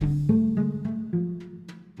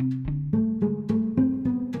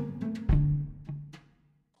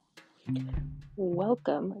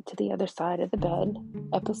welcome to The Other Side of the Bed,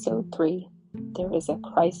 Episode 3, There is a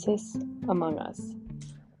Crisis Among Us.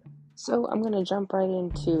 So I'm going to jump right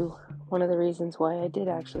into one of the reasons why I did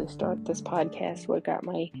actually start this podcast, what got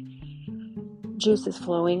my juices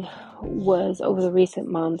flowing, was over the recent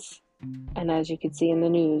months, and as you can see in the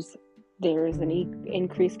news, there is an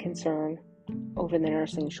increased concern over the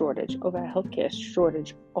nursing shortage, over a healthcare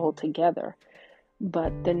shortage altogether.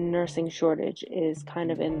 But the nursing shortage is kind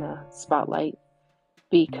of in the spotlight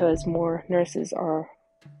because more nurses are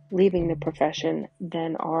leaving the profession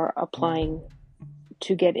than are applying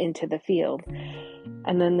to get into the field.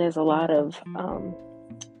 And then there's a lot of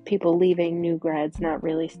people leaving, new grads not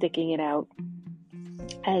really sticking it out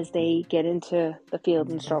as they get into the field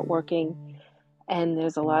and start working. And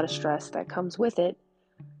there's a lot of stress that comes with it.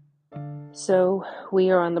 So we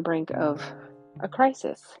are on the brink of a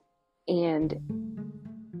crisis. And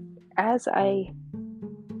as I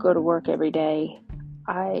go to work every day,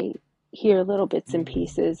 I hear little bits and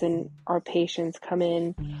pieces, and our patients come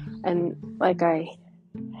in, and like I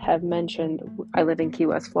have mentioned, I live in Key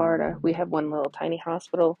West, Florida. We have one little tiny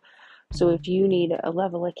hospital, so if you need a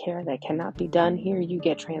level of care that cannot be done here, you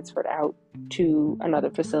get transferred out to another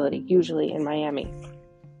facility, usually in Miami.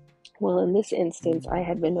 Well, in this instance, I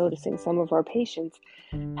had been noticing some of our patients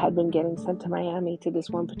had been getting sent to Miami to this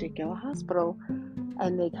one particular hospital,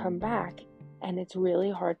 and they come back, and it's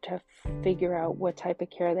really hard to figure out what type of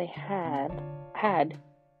care they had, and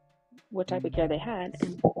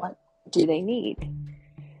what do they need.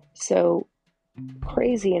 So,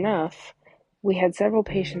 crazy enough, we had several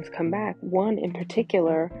patients come back. One in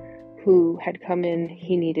particular who had come in,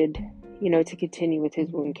 he needed, to continue with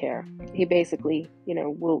his wound care. He basically,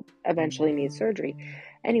 will eventually need surgery.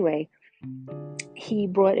 Anyway, he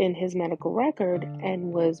brought in his medical record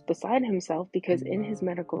and was beside himself because in his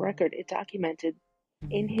medical record, it documented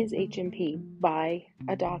in his H&P by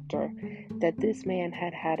a doctor that this man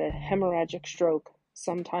had had a hemorrhagic stroke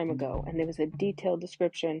some time ago. And there was a detailed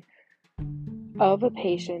description of a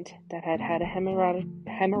patient that had had a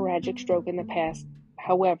hemorrhagic stroke in the past.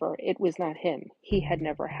 However, it was not him. He had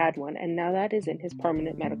never had one. And now that is in his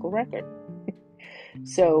permanent medical record.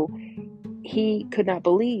 So he could not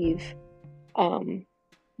believe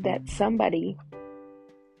that somebody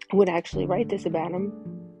would actually write this about him,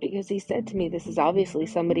 because he said to me, this is obviously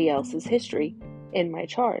somebody else's history in my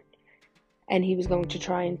chart. And he was going to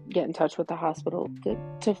try and get in touch with the hospital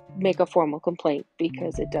to make a formal complaint,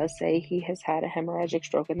 because it does say he has had a hemorrhagic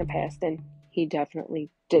stroke in the past, and he definitely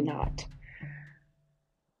did not.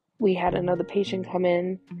 We had another patient come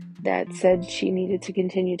in that said she needed to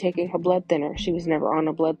continue taking her blood thinner. She was never on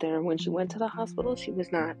a blood thinner when she went to the hospital. She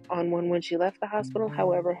was not on one when she left the hospital.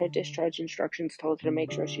 However, her discharge instructions told her to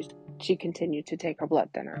make sure she continued to take her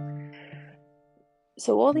blood thinner.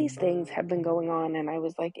 So all these things have been going on, and I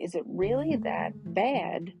was like, is it really that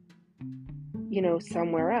bad,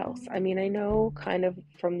 somewhere else? I mean, I know kind of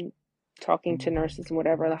from talking to nurses and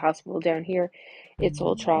whatever, the hospital down here, it's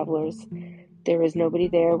all travelers. There is nobody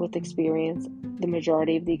there with experience. The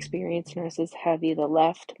majority of the experienced nurses have either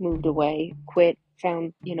left, moved away, quit,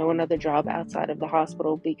 found, another job outside of the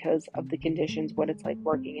hospital because of the conditions, what it's like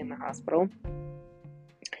working in the hospital.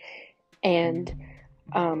 And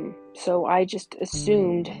so I just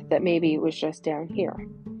assumed that maybe it was just down here.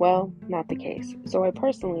 Well, not the case. So I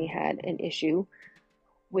personally had an issue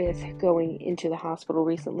with going into the hospital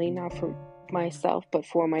recently, not for myself, but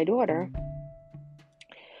for my daughter.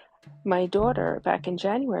 My daughter, back in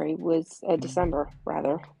December,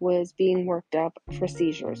 was being worked up for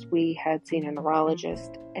seizures. We had seen a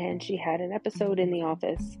neurologist, and she had an episode in the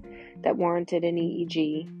office that warranted an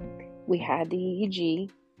EEG. We had the EEG.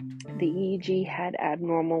 The EEG had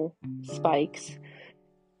abnormal spikes,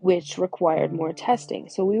 which required more testing.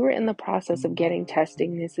 So we were in the process of getting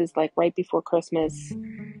testing. This is like right before Christmas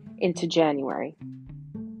into January.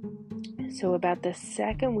 So about the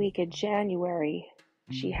second week of January,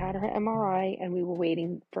 she had her MRI, and we were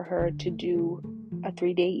waiting for her to do a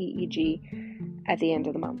 3-day EEG at the end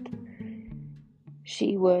of the month.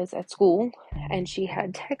 She was at school, and she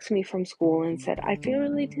had texted me from school and said, I feel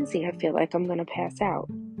really dizzy. I feel like I'm going to pass out.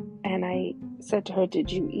 And I said to her,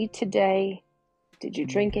 did you eat today? Did you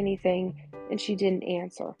drink anything? And she didn't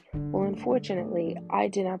answer. Well, unfortunately, I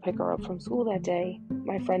did not pick her up from school that day.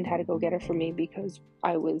 My friend had to go get her for me because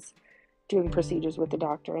I was doing procedures with the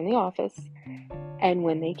doctor in the office. And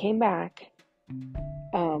when they came back,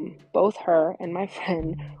 both her and my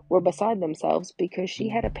friend were beside themselves because she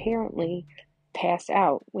had apparently passed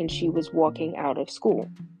out when she was walking out of school.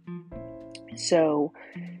 So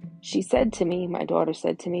she said to me, my daughter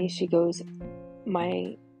said to me, she goes,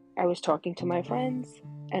 I was talking to my friends,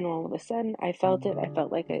 and all of a sudden I felt it. I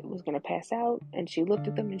felt like I was going to pass out, and she looked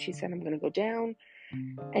at them and she said, I'm going to go down.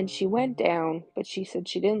 And she went down, but she said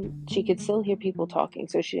she could still hear people talking,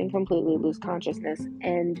 so she didn't completely lose consciousness.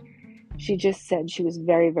 And she just said she was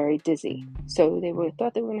very, very dizzy. So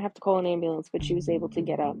thought they were going to have to call an ambulance, but she was able to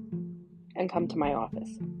get up and come to my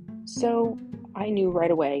office. So I knew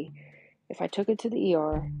right away, if I took her to the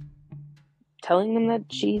ER, telling them that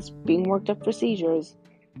she's being worked up for seizures,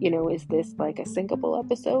 is this like a syncopal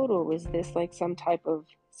episode, or was this like some type of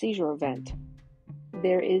seizure event?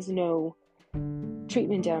 There is no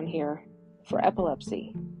treatment down here for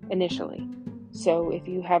epilepsy initially. So if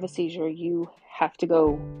you have a seizure, you have to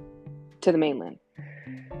go to the mainland.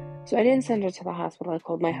 So I didn't send her to the hospital. I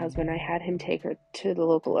called my husband. I had him take her to the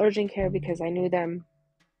local urgent care because I knew them.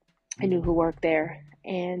 I knew who worked there.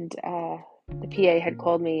 And the PA had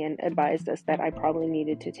called me and advised us that I probably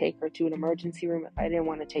needed to take her to an emergency room. If I didn't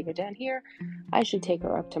want to take her down here, I should take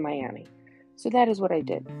her up to Miami. So that is what I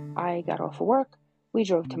did. I got off of work. We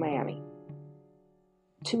drove to Miami.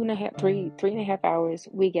 3.5 hours.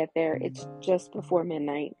 We get there. It's just before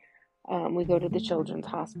midnight. We go to the Children's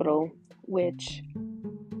Hospital, which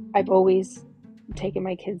I've always taken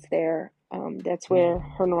my kids there. That's where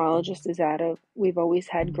her neurologist is at. We've always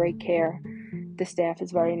had great care. The staff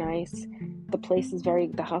is very nice.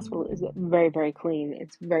 The hospital is very, very clean.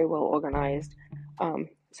 It's very well organized.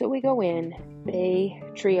 So we go in, they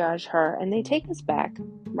triage her, and they take us back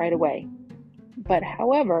right away. But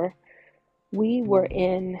however, we were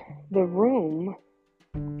in the room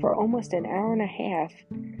for almost an hour and a half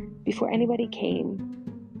before anybody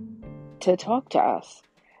came to talk to us.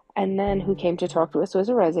 And then who came to talk to us was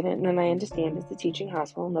a resident, and I understand it's a teaching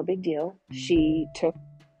hospital, no big deal. She took,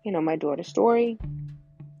 my daughter's story.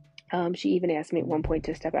 She even asked me at one point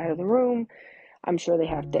to step out of the room. I'm sure they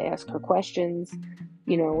have to ask her questions,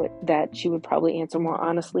 that she would probably answer more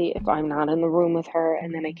honestly if I'm not in the room with her.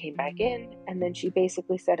 And then I came back in, and then she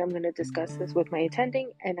basically said, I'm going to discuss this with my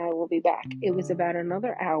attending, and I will be back. It was about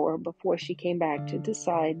another hour before she came back to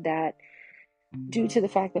decide that due to the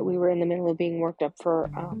fact that we were in the middle of being worked up for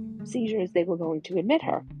seizures, they were going to admit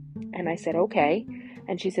her. And I said, okay.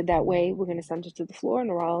 And she said, that way we're going to send her to the floor.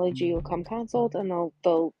 Neurology will come consult, and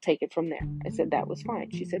they'll take it from there. I said, that was fine.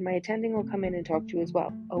 She said, my attending will come in and talk to you as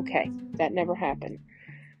well. Okay. That never happened.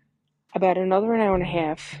 About another hour and a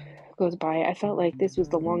half goes by. I felt like this was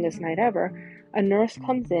the longest night ever. A nurse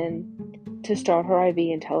comes in to start her IV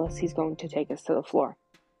and tell us he's going to take us to the floor.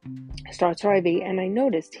 Starts her IV, and I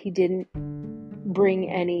noticed he didn't bring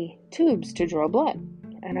any tubes to draw blood.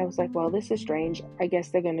 And I was like, well, this is strange. I guess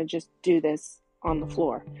they're going to just do this on the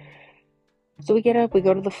floor. So we get up, we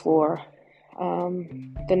go to the floor.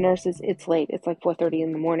 The nurses, it's late. It's like 4:30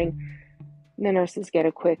 in the morning. The nurses get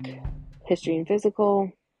a quick history and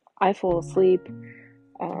physical. I fall asleep.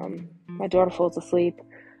 My daughter falls asleep.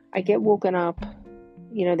 I get woken up.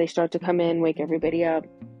 They start to come in, wake everybody up.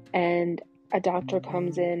 And a doctor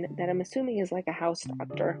comes in that I'm assuming is like a house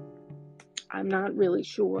doctor. I'm not really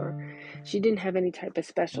sure. She didn't have any type of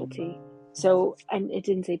specialty. So, and it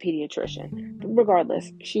didn't say pediatrician. But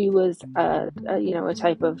regardless, she was a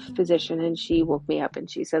type of physician, and she woke me up and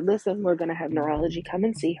she said, listen, we're going to have neurology come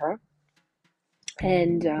and see her.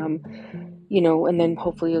 And, and then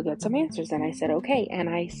hopefully you'll get some answers. And I said, okay. And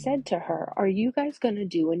I said to her, are you guys going to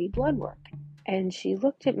do any blood work? And she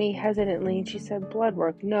looked at me hesitantly and she said, blood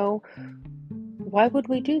work? No. Why would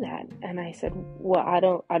we do that? And I said, well, I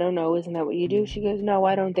don't know. Isn't that what you do? She goes, no,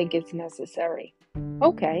 I don't think it's necessary.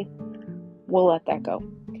 Okay, we'll let that go.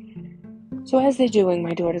 So as they're doing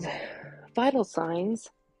my daughter's vital signs,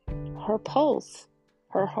 her pulse,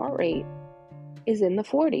 her heart rate is in the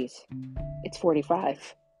 40s. It's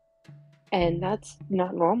 45. And that's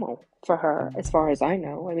not normal for her, as far as I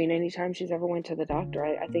know. I mean, anytime she's ever went to the doctor,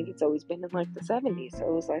 I think it's always been in like the 70s. So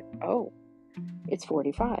it was like, oh, it's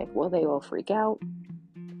 45. Well, they all freak out.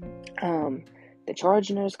 The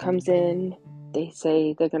charge nurse comes in. They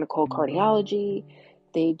say they're going to call cardiology.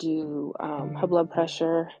 They do her blood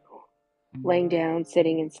pressure, laying down,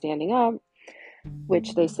 sitting, and standing up,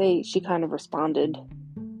 which they say she kind of responded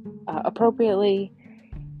appropriately,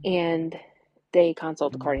 and they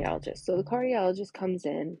consult the cardiologist. So the cardiologist comes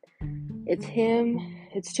in. It's him,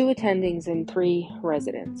 it's 2 attendings and 3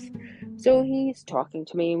 residents. So he's talking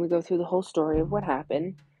to me, and we go through the whole story of what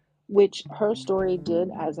happened, which her story did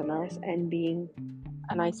as a nurse and being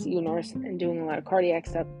an ICU nurse and doing a lot of cardiac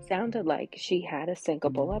stuff sounded like she had a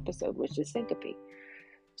syncopal episode, which is syncope.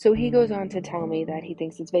 So he goes on to tell me that he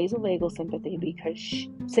thinks it's vasovagal sympathy because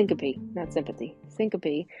syncope, not sympathy,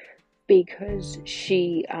 syncope, because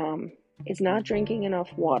she is not drinking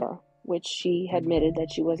enough water. which she admitted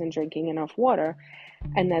that she wasn't drinking enough water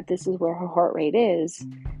and that this is where her heart rate is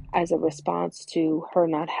as a response to her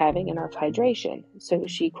not having enough hydration. So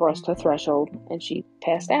she crossed her threshold and she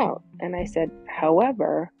passed out. And I said,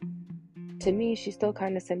 however, to me, she's still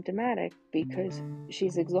kind of symptomatic because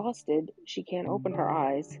she's exhausted. She can't open her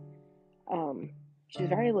eyes. She's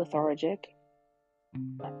very lethargic.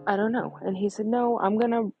 I don't know. And he said, no, I'm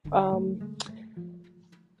going to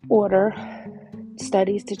order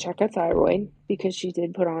studies to check her thyroid because she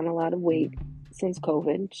did put on a lot of weight since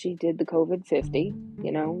COVID. She did the COVID 50,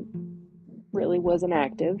 really wasn't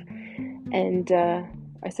active. And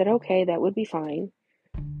I said, okay, that would be fine.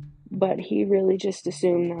 But he really just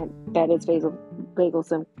assumed that it's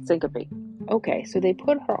vagal syncope. Okay, so they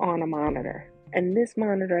put her on a monitor. And this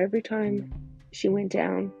monitor, every time she went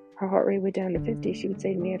down, her heart rate went down to 50, she would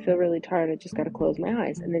say to me, I feel really tired, I just got to close my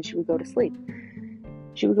eyes. And then she would go to sleep.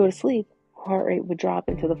 Heart rate would drop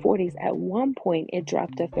into the 40s. At one point, it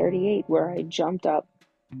dropped to 38, where I jumped up.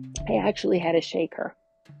 I actually had to shake her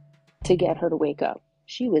to get her to wake up.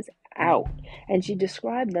 She was out. And she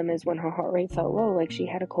described them as when her heart rate felt low, like she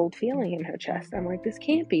had a cold feeling in her chest. I'm like, this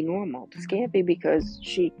can't be normal. This can't be because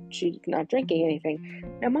she's not drinking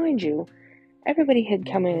anything. Now, mind you, everybody had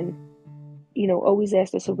come in, always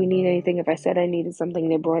asked us if we need anything. If I said I needed something,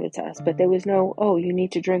 they brought it to us. But there was no, oh, you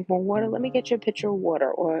need to drink more water? Let me get you a pitcher of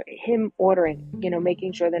water. Or him ordering,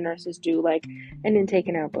 making sure the nurses do like an intake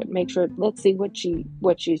and output. Make sure, let's see what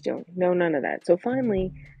she's doing. No, none of that. So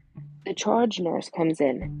finally, the charge nurse comes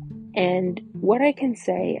in. And what I can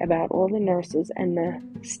say about all the nurses and the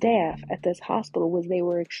staff at this hospital was they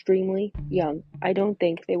were extremely young. I don't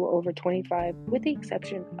think they were over 25, with the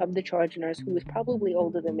exception of the charge nurse, who was probably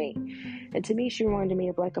older than me. And to me, she reminded me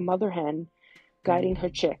of like a mother hen guiding her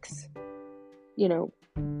chicks,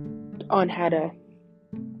 on how to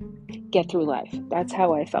get through life. That's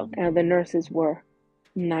how I felt. Now, the nurses were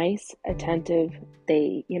nice, attentive.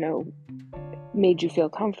 They, made you feel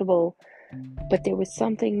comfortable. But there was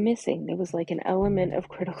something missing. There was like an element of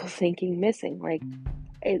critical thinking missing. Like,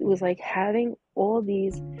 it was like having all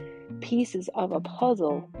these pieces of a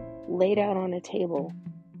puzzle laid out on a table,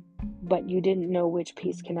 but you didn't know which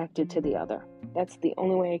piece connected to the other. That's the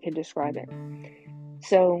only way I could describe it.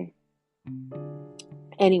 So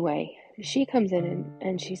anyway, she comes in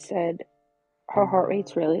and she said, her heart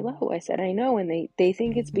rate's really low. I said, I know, and they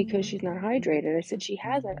think it's because she's not hydrated. I said, she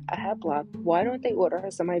has a head block. Why don't they order her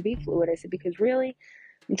some IV fluid? I said, because really,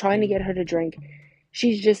 I'm trying to get her to drink.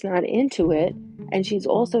 She's just not into it, and she's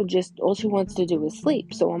also just, all she wants to do is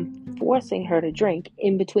sleep. So I'm forcing her to drink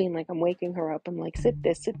in between, like I'm waking her up. I'm like, sip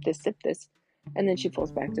this, sip this, sip this. And then she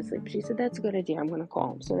falls back to sleep. She said, that's a good idea. I'm going to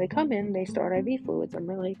call them. So they come in, they start IV fluids. I'm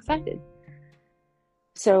really excited.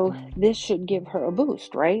 So this should give her a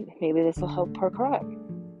boost, right? Maybe this will help her cry.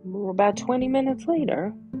 About 20 minutes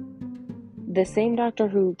later, the same doctor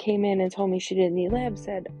who came in and told me she didn't need labs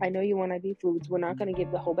said, I know you want IV fluids. We're not going to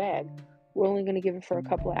give the whole bag. We're only going to give it for a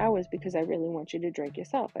couple of hours because I really want you to drink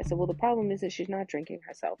yourself. I said, well, the problem is that she's not drinking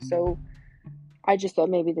herself. So I just thought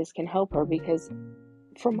maybe this can help her, because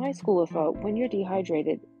from my school of thought, when you're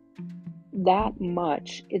dehydrated that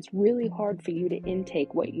much, it's really hard for you to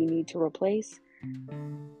intake what you need to replace.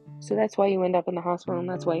 So that's why you end up in the hospital, and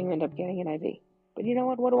that's why you end up getting an IV. But you know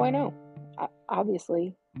what? What do I know?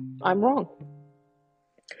 Obviously, I'm wrong.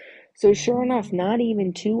 So sure enough, not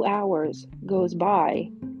even 2 hours goes by,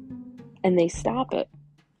 and they stop it.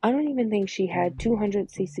 I don't even think she had 200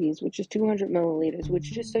 cc's, which is 200 milliliters,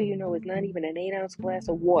 which, just so you know, is not even an 8-ounce glass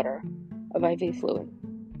of water of IV fluid.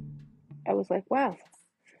 I was like, wow,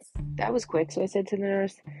 that was quick. So I said to the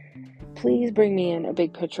nurse, please bring me in a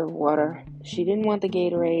big pitcher of water. She didn't want the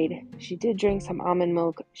Gatorade. She did drink some almond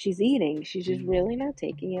milk. She's eating. She's just really not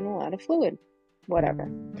taking in a lot of fluid. Whatever.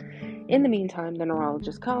 In the meantime, the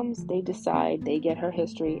neurologist comes. They decide. They get her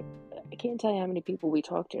history. I can't tell you how many people we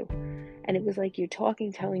talked to. And it was like you're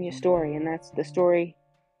telling your story, and that's the story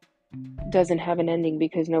doesn't have an ending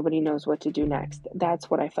because nobody knows what to do next. That's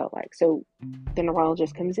what I felt like. So the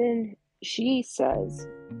neurologist comes in. She says,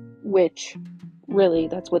 which really,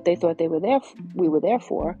 that's what they thought we were there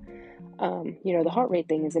for. The heart rate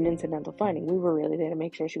thing is an incidental finding. We were really there to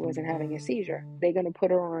make sure she wasn't having a seizure. They're going to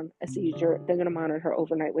put her on a seizure. They're going to monitor her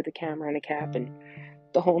overnight with a camera and a cap and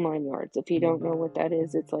the whole 9 yards. If you don't know what that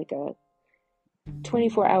is, it's like a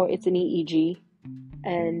 24-hour, it's an EEG,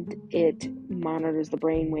 and it monitors the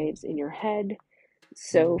brain waves in your head.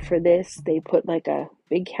 So for this, they put like a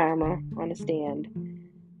big camera on a stand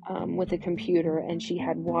with a computer, and she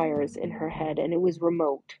had wires in her head, and it was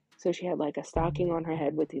remote. So she had like a stocking on her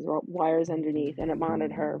head with these wires underneath, and it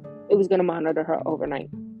was going to monitor her overnight.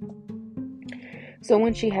 So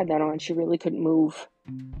when she had that on, she really couldn't move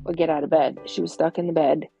or get out of bed. She was stuck in the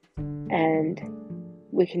bed, and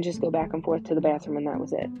we can just go back and forth to the bathroom, and that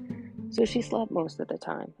was it. So she slept most of the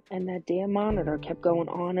time, and that damn monitor kept going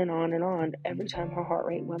on and on and on every time her heart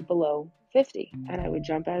rate went below 50, and I would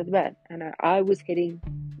jump out of the bed, and I was hitting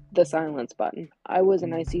the silence button. I was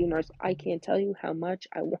an ICU nurse. I can't tell you how much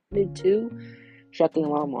I wanted to shut the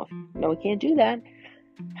alarm off. No, I can't do that.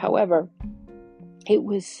 However, it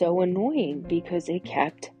was so annoying because it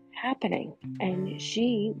kept happening, and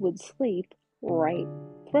she would sleep right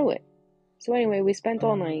through it. So anyway, we spent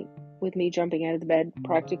all night with me jumping out of the bed,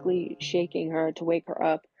 practically shaking her to wake her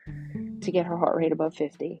up to get her heart rate above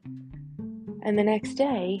 50. And the next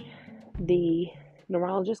day, the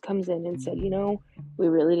neurologist comes in and said, we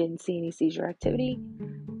really didn't see any seizure activity,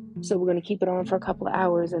 so we're going to keep it on for a couple of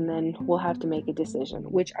hours and then we'll have to make a decision,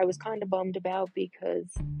 which I was kind of bummed about,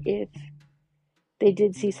 because if they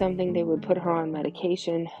did see something, they would put her on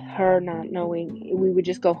medication. Her not knowing, we would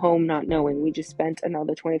just go home not knowing. We just spent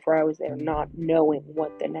another 24 hours there not knowing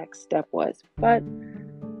what the next step was. But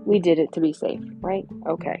we did it to be safe, right?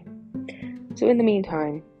 Okay. So in the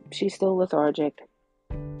meantime, she's still lethargic,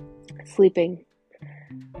 sleeping.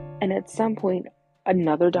 And at some point,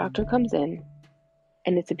 another doctor comes in,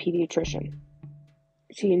 and it's a pediatrician.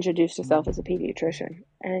 She introduced herself as a pediatrician,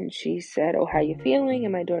 and she said, "Oh, how you feeling?"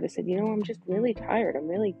 And my daughter said, "I'm just really tired. I'm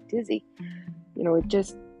really dizzy. It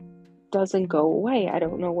just doesn't go away. I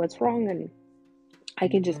don't know what's wrong, and I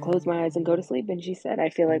can just close my eyes and go to sleep." And she said, "I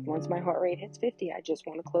feel like once my heart rate hits 50, I just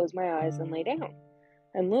want to close my eyes and lay down."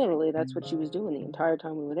 And literally, that's what she was doing the entire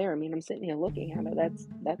time we were there. I mean, I'm sitting here looking at her.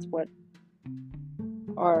 That's what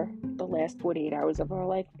the last 48 hours of our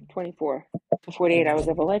life, 24 to 48 hours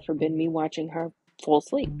of her life, have been me watching her fall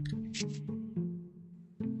asleep.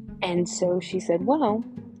 And so she said, "Well,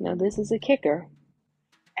 now this is a kicker."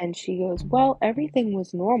 And she goes, "Well, everything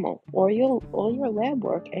was normal. All your lab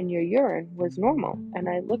work and your urine was normal." And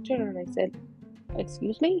I looked at her and I said,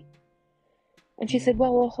 "Excuse me?" And she said,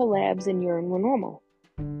 "Well, all her labs and urine were normal."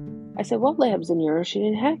 I said, "What labs and urine?" She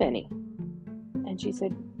didn't have any. And she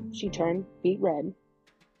said, she turned beet red.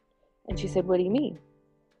 And she said, "What do you mean?"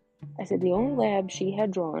 I said, "The only lab she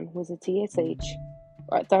had drawn was a TSH,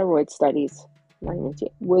 thyroid studies,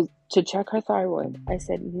 was to check her thyroid." I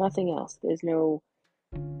said, "Nothing else. There's no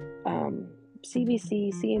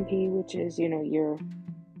CBC, CMP, which is, your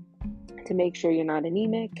to make sure you're not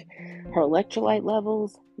anemic, her electrolyte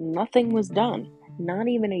levels, nothing was done, not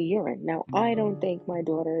even a urine." Now, I don't think my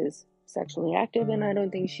daughter is sexually active, and I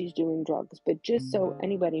don't think she's doing drugs, but just so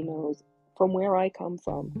anybody knows, from where I come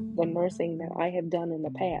from, the nursing that I have done in the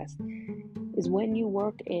past is when you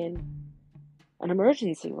work in an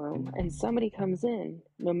emergency room and somebody comes in,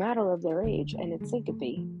 no matter of their age, and it's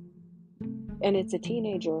syncope, and it's a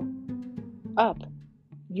teenager up,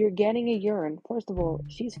 you're getting a urine. First of all,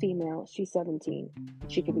 she's female, she's 17.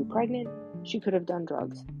 She could be pregnant, she could have done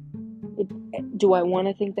drugs. Do I want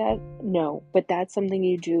to think that? No, but that's something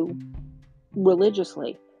you do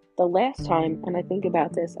religiously. The last time, and I think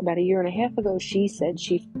about this, about a year and a half ago, she said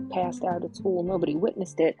she passed out at school. Nobody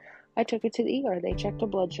witnessed it. I took her to the ER. They checked her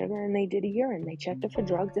blood sugar and they did a urine. They checked her for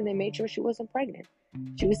drugs and they made sure she wasn't pregnant.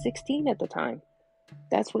 She was 16 at the time.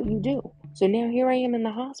 That's what you do. So now here I am in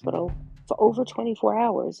the hospital for over 24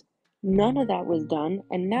 hours. None of that was done.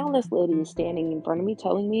 And now this lady is standing in front of me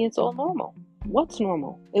telling me it's all normal. What's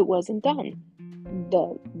normal? It wasn't done.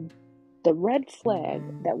 The red flag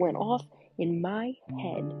that went off in my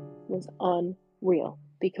head was unreal,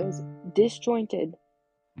 because disjointed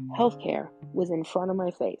healthcare was in front of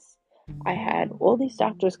my face. I had all these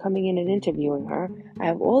doctors coming in and interviewing her. I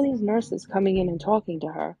have all these nurses coming in and talking to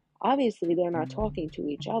her. Obviously, they're not talking to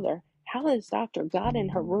each other. How this doctor got in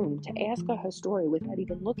her room to ask her story without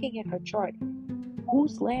even looking at her chart?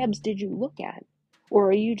 Whose labs did you look at? Or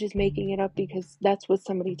are you just making it up because that's what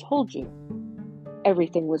somebody told you?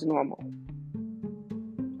 Everything was normal.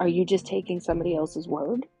 Are you just taking somebody else's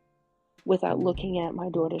word without looking at my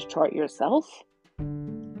daughter's chart yourself?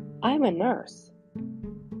 I'm a nurse.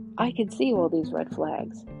 I could see all these red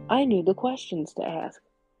flags. I knew the questions to ask.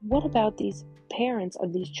 What about these parents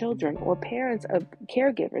of these children, or parents of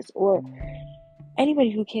caregivers, or anybody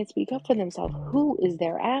who can't speak up for themselves? Who is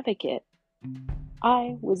their advocate?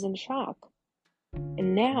 I was in shock.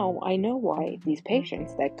 And now I know why these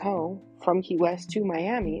patients that go from Key West to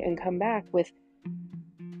Miami and come back with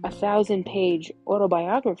a 1,000-page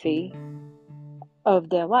autobiography of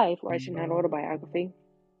their life, or I should not autobiography,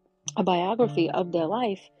 a biography of their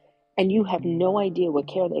life, and you have no idea what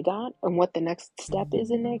care they got and what the next step is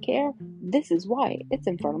in their care. This is why. It's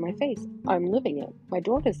in front of my face. I'm living it. My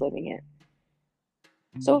daughter's living it.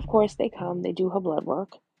 So, of course, they come, they do her blood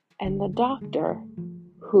work, and the doctor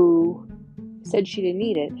who said she didn't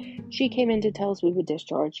need it, she came in to tell us we were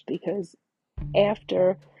discharged because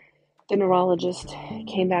after the neurologist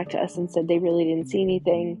came back to us and said they really didn't see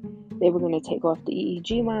anything, they were going to take off the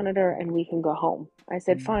EEG monitor and we can go home. I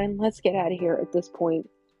said, fine, let's get out of here at this point.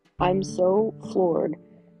 I'm so floored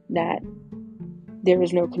that there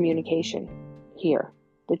is no communication here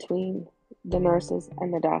between the nurses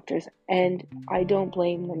and the doctors, and I don't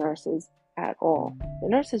blame the nurses at all. The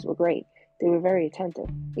nurses were great. They were very attentive.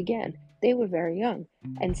 Again, they were very young,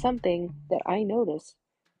 and something that I noticed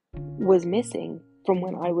was missing from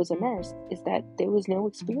when I was a nurse is that there was no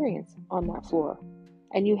experience on that floor.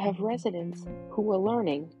 And you have residents who are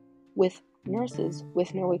learning with nurses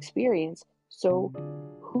with no experience. So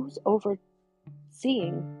who's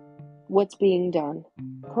overseeing what's being done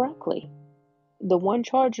correctly? The one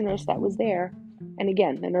charge nurse that was there, and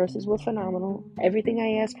again, the nurses were phenomenal. Everything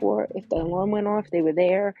I asked for, if the alarm went off, they were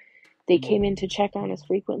there. They came in to check on us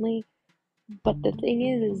frequently. But the thing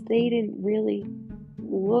is they didn't really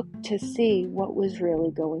look to see what was really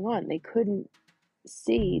going on. They couldn't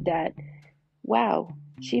see that, wow,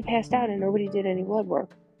 she passed out and nobody did any blood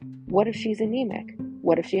work. What if she's anemic?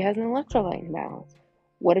 What if she has an electrolyte imbalance?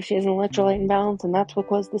 What if she has an electrolyte imbalance and that's what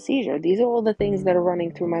caused the seizure? These are all the things that are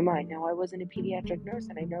running through my mind. Now, I wasn't a pediatric nurse,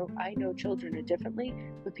 and I know children are differently,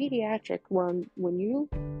 but pediatric, when you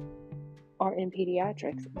are in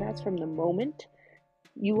pediatrics, that's from the moment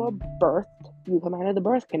you are birthed, you come out of the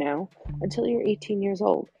birth canal, until you're 18 years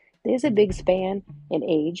old. There's a big span in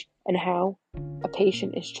age and how a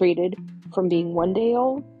patient is treated from being 1 day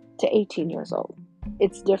old to 18 years old.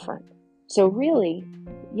 It's different. So really,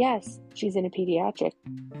 yes, she's in a pediatric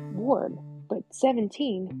ward, but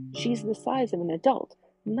 17, she's the size of an adult.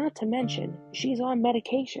 Not to mention, she's on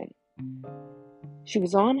medication. She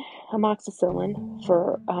was on amoxicillin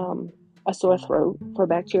for a sore throat, for a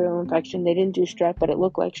bacterial infection. They didn't do strep, but it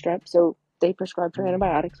looked like strep, so they prescribed her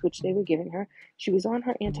antibiotics, which they were giving her. She was on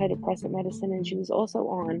her antidepressant medicine, and she was also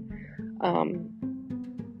on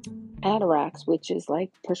Atarax, which is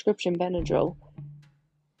like prescription Benadryl,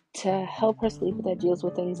 to help her sleep, that deals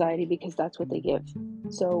with anxiety, because that's what they give.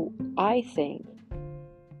 So I think,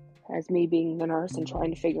 as me being the nurse and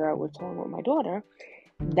trying to figure out what's wrong with my daughter,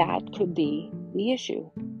 that could be the issue.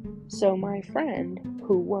 So my friend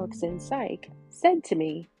who works in psych said to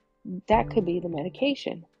me, that could be the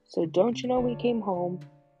medication. So don't you know, we came home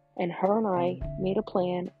and her and I made a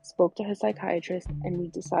plan, spoke to her psychiatrist, and we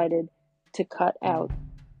decided to cut out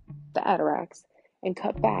the Atarax and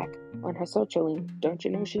cut back on her sertraline. Don't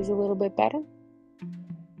you know she's a little bit better?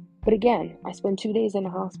 But again, I spent 2 days in the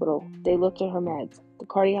hospital. They looked at her meds. The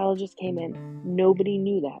cardiologist came in. Nobody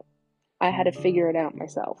knew that. I had to figure it out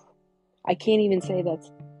myself. I can't even say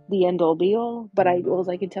that's the end-all be-all, but all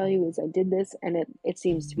I can tell you is I did this, and it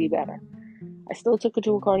seems to be better. I still took her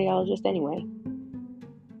to a cardiologist anyway.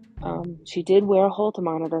 She did wear a Holter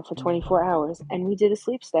monitor for 24 hours, and we did a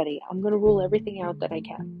sleep study. I'm going to rule everything out that I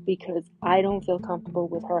can, because I don't feel comfortable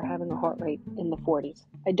with her having a heart rate in the 40s.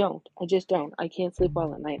 I don't. I just don't. I can't sleep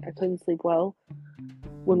well at night. I couldn't sleep well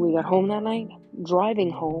when we got home that night.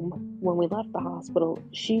 Driving home, when we left the hospital,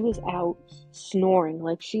 she was out snoring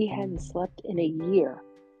like she hadn't slept in a year.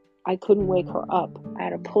 I couldn't wake her up. I had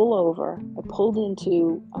to pull over. I pulled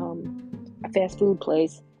into a fast food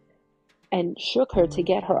place and shook her to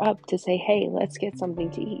get her up, to say, hey, let's get something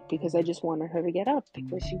to eat, because I just wanted her to get up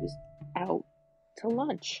because she was out to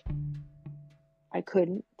lunch. I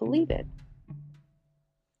couldn't believe it.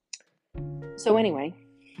 So anyway,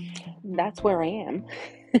 that's where I am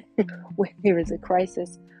when there is a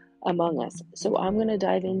crisis among us. So I'm going to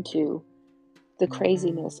dive into the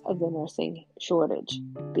craziness of the nursing shortage,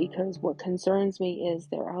 because what concerns me is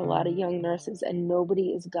there are a lot of young nurses and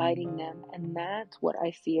nobody is guiding them, and that's what I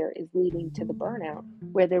fear is leading to the burnout,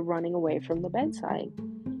 where they're running away from the bedside.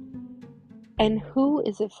 And who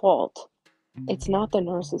is at fault? It's not the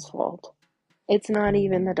nurse's fault. It's not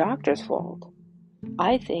even the doctor's fault.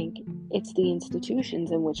 I think it's the institutions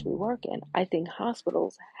in which we work in. I think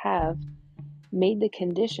hospitals have made the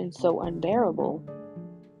conditions so unbearable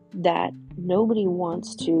that nobody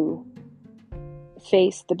wants to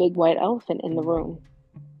face the big white elephant in the room.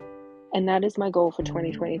 And that is my goal for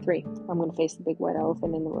 2023. I'm going to face the big white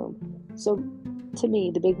elephant in the room. So to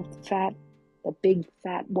me, the big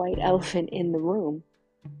fat white elephant in the room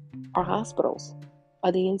are hospitals,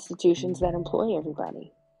 are the institutions that employ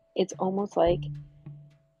everybody. It's almost like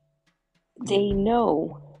they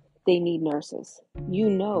know they need nurses. You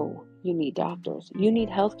know you need doctors. You need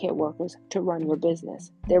healthcare workers to run your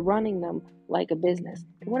business. They're running them like a business.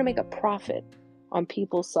 They want to make a profit on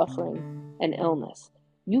people suffering an illness.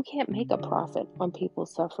 You can't make a profit on people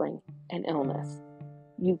suffering an illness.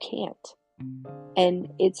 You can't.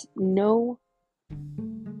 And it's no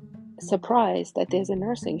surprise that there's a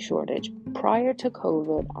nursing shortage. Prior to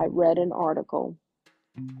COVID, I read an article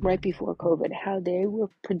right before COVID how they were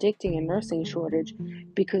predicting a nursing shortage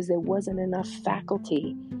because there wasn't enough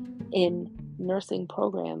faculty in nursing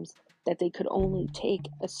programs, that they could only take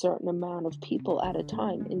a certain amount of people at a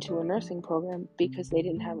time into a nursing program because they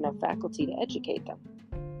didn't have enough faculty to educate them.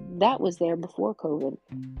 That was there before COVID.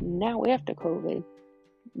 Now after COVID,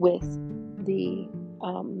 with the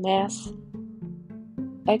mass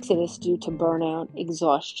exodus due to burnout,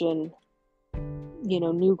 exhaustion,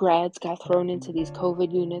 new grads got thrown into these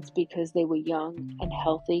COVID units because they were young and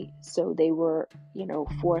healthy. So they were,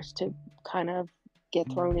 forced to kind of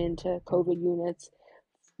get thrown into COVID units.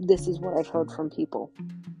 This is what I've heard from people,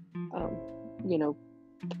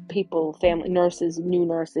 people, family nurses, new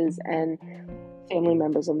nurses, and family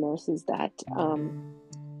members of nurses that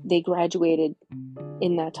they graduated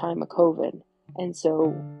in that time of COVID. And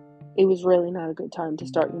so it was really not a good time to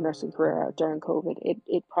start your nursing career out during COVID.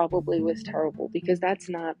 It probably was terrible because that's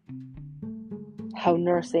not how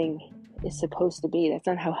nursing is supposed to be. That's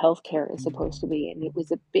not how healthcare is supposed to be. And it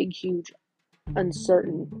was a big, huge,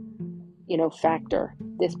 uncertain, factor,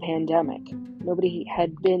 this pandemic. Nobody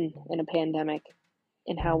had been in a pandemic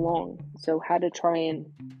in how long? So how to try and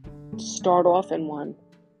start off in one.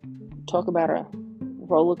 Talk about a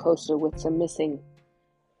roller coaster with some missing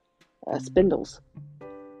spindles.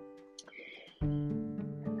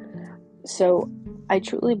 So I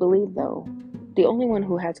truly believe, though, the only one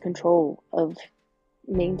who has control of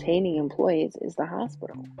maintaining employees is the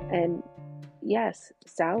hospital. And yes,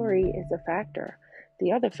 salary is a factor.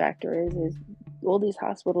 The other factor is all these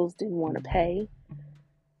hospitals didn't want to pay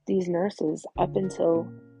these nurses up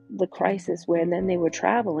until the crisis, where then they were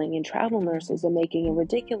traveling, and travel nurses are making a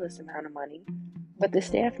ridiculous amount of money. But the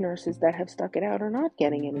staff nurses that have stuck it out are not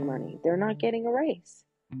getting any money. They're not getting a raise.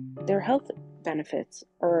 Their health benefits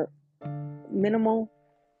are minimal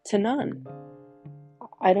to none.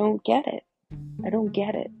 I don't get it.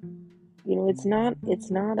 It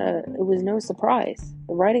was no surprise.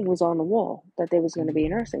 The writing was on the wall that there was going to be a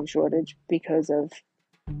nursing shortage because of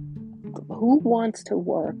who wants to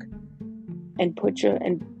work and put your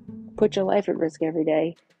life at risk every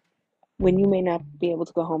day when you may not be able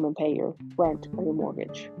to go home and pay your rent or your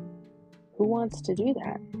mortgage. Who wants to do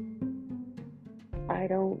that? I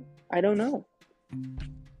don't know.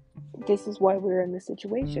 This is why we're in the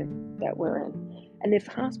situation that we're in. And if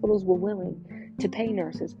hospitals were willing to pay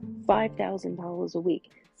nurses $5,000 a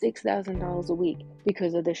week, $6,000 a week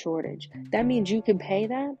because of the shortage, that means you can pay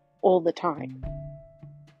that all the time.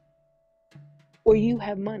 Or you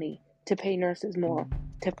have money to pay nurses more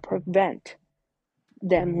to prevent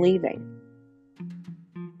them leaving.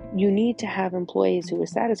 You need to have employees who are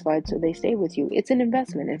satisfied so they stay with you. It's an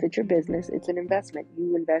investment. If it's your business, it's an investment.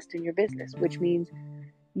 You invest in your business, which means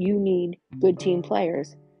you need good team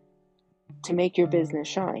players to make your business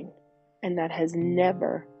shine. And that has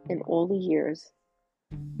never, in all the years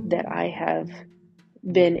that I have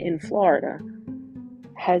been in Florida,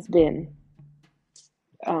 has been,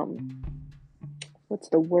 what's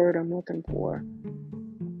the word I'm looking for?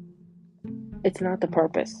 It's not the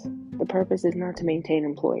purpose. The purpose is not to maintain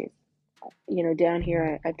employees. Down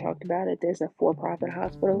here, I've talked about it. There's a for-profit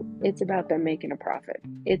hospital. It's about them making a profit.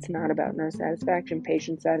 It's not about nurse satisfaction,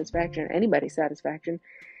 patient satisfaction, anybody's satisfaction.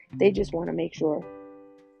 They just want to make sure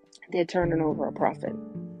they're turning over a profit.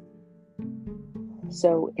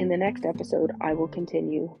 So in the next episode, I will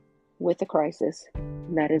continue with the crisis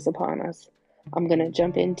that is upon us. I'm going to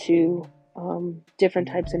jump into different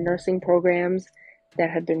types of nursing programs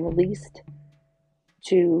that have been released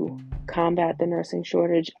to combat the nursing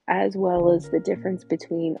shortage, as well as the difference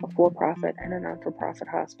between a for-profit and a non-for-profit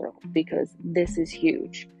hospital, because this is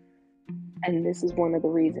huge. And this is one of the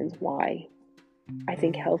reasons why I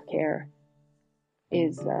think healthcare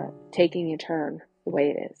is taking a turn the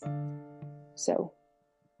way it is. So,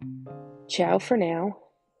 ciao for now.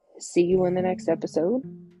 See you in the next episode.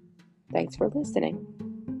 Thanks for listening.